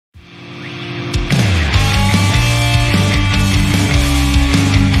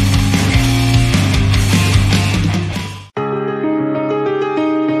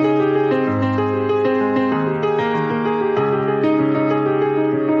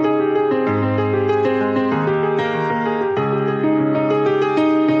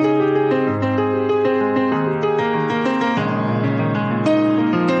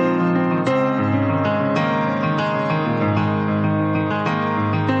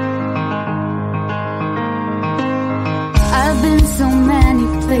I've been so many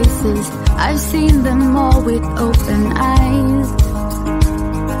places, I've seen them all with open eyes.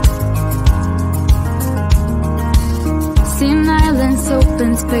 Seen islands,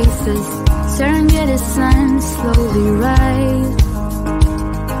 open spaces, Serengeti sun slowly rise.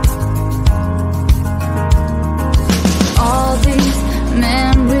 All these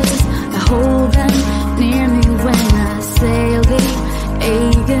memories, I hold them near me when I sail the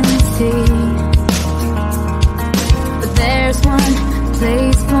agency. But there's one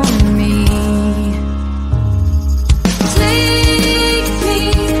place for me.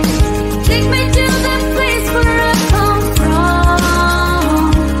 Take me to the place where I come from,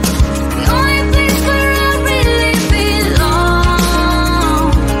 the only place where I really belong.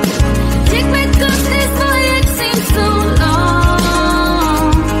 Take me 'cause this voyage seems so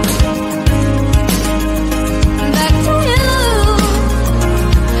long. Back to you.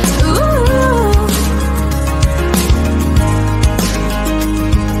 Ooh.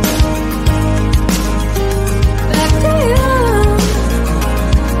 Back to you.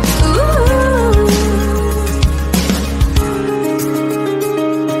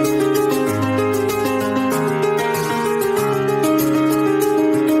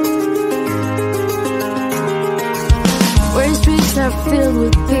 Where streets are filled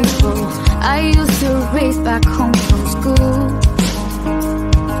with people I used to race back home from school.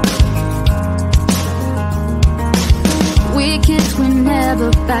 We kids, we never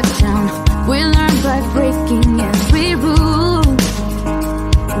back down. We learn by breaking every rule.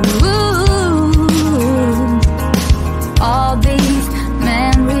 Ooh. All these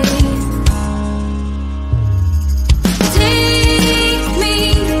memories.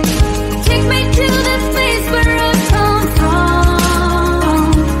 Take me to the place where I come from,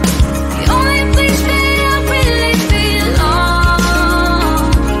 the only place that I really belong.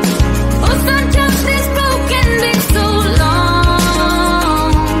 Oh, sometimes this road can be so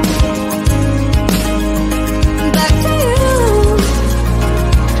long. Back to you.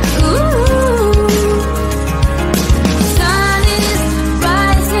 Ooh. Sun is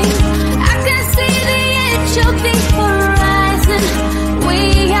rising, I can see the edge of the horizon way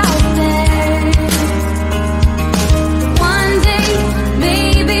out there. One day,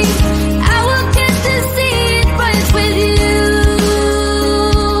 maybe, I will get to see it right with you.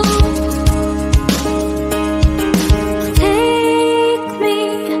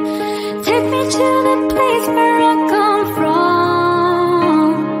 Take me to the place where I come from,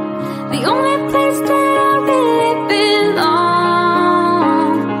 the only place that I really belong.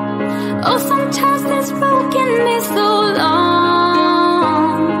 Oh, sometimes this road can be so long.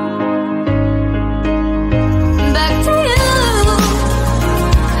 Back to you.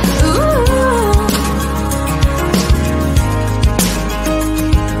 Ooh.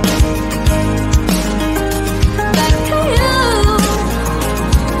 Back to you.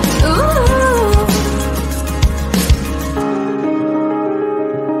 Ooh.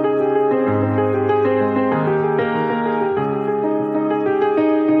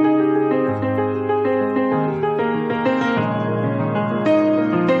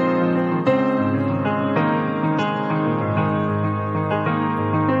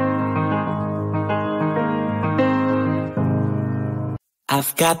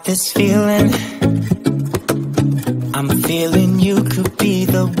 I've got this feeling, I'm feeling you could be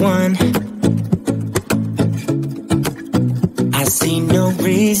the one. I see no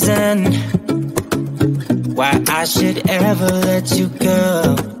reason why I should ever let you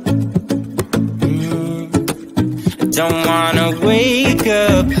go. I don't wanna wake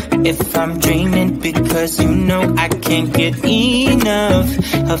up if I'm dreaming, because you know I can't get enough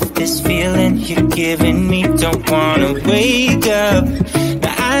of this feeling you're giving me. Don't wanna wake up, no,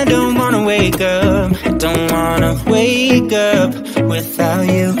 I don't wanna wake up. I don't wanna wake up without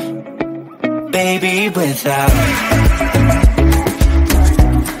you, baby, without you.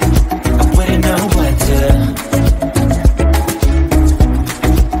 I wouldn't know what to,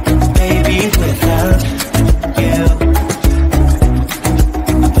 baby, without you.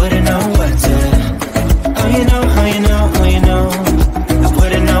 I wouldn't know what to, oh you know, oh you know, oh you know, I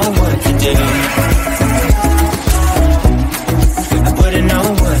wouldn't know what to do. I wouldn't know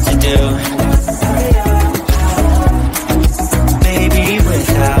what to do, baby,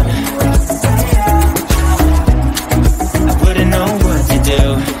 without. I wouldn't know what to do.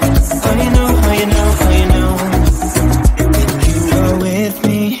 Oh you know, oh you know, oh you know. When you are with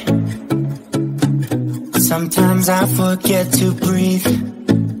me, sometimes I forget to breathe.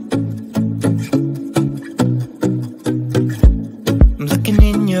 I'm looking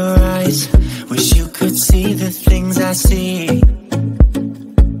in your eyes, wish you could see the things I see.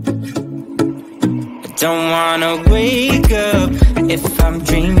 don't wanna wake up if I'm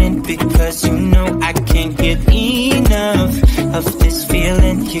dreaming, because you know I can't get enough of this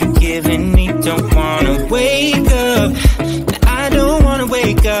feeling you're giving me. Don't wanna wake up, I don't wanna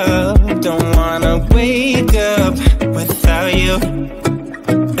wake up, don't wanna wake up without you,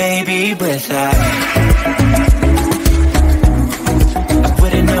 baby, without you. I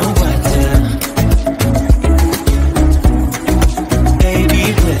wouldn't know what to, baby,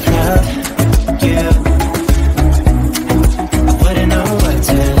 without you. I wouldn't know what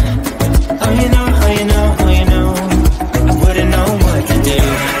to, oh you know, oh you know, oh you know, I wouldn't know what to do.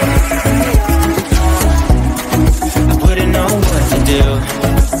 I wouldn't know what to do,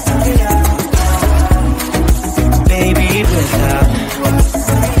 baby, without.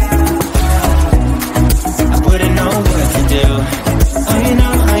 I wouldn't know what to do. Oh you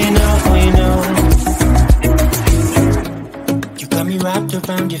know, oh you know, oh you know. You got me wrapped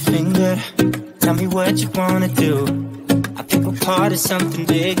around your finger. Tell me what you wanna do. I think we're part of something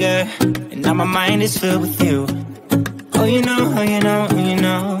bigger, and now my mind is filled with you. Oh you know, oh you know, oh you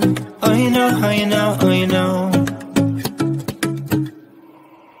know, oh you know, oh you know, oh you know,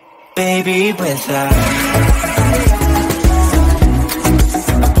 baby, without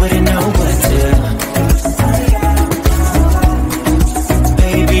I wouldn't know what to,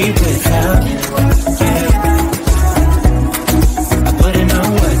 baby, without you. I wouldn't know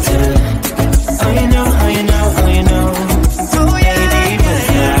what to, oh you know, oh you know, oh you know, baby,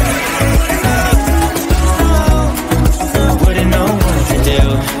 without I wouldn't know what to do,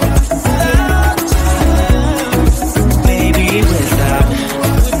 baby, without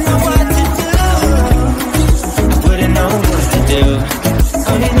I wouldn't know what to do.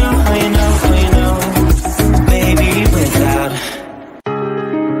 Oh you know, oh you know, oh you know, baby, without.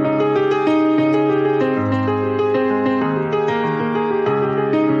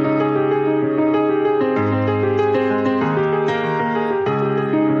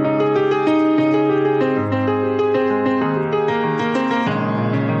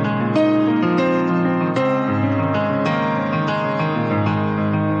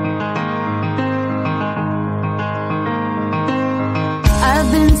 I've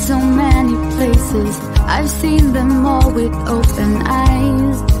been so many places, I've seen them all with open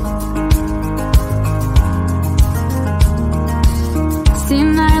eyes.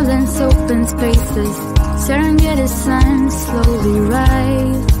 Seen islands, open spaces, Serengeti sun slowly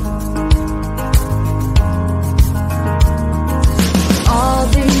rise. All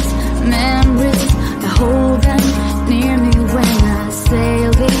these memories, I hold them near me when I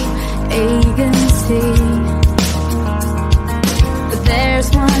sail the agency. There's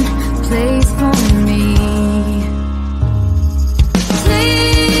one place for me.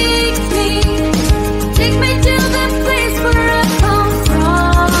 Take me to the place where I come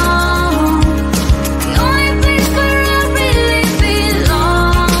from, the only place where I really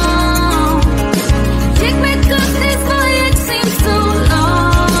belong. Take me 'cause this voyage seems so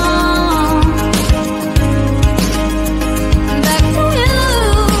long. Back to you.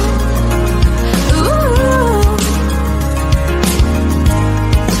 Ooh.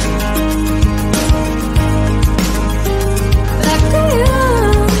 Back to you.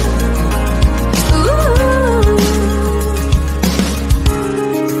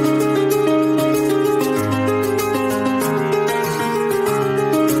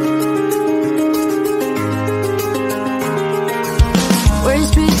 Where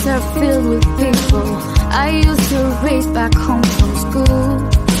streets are filled with people I used to race back home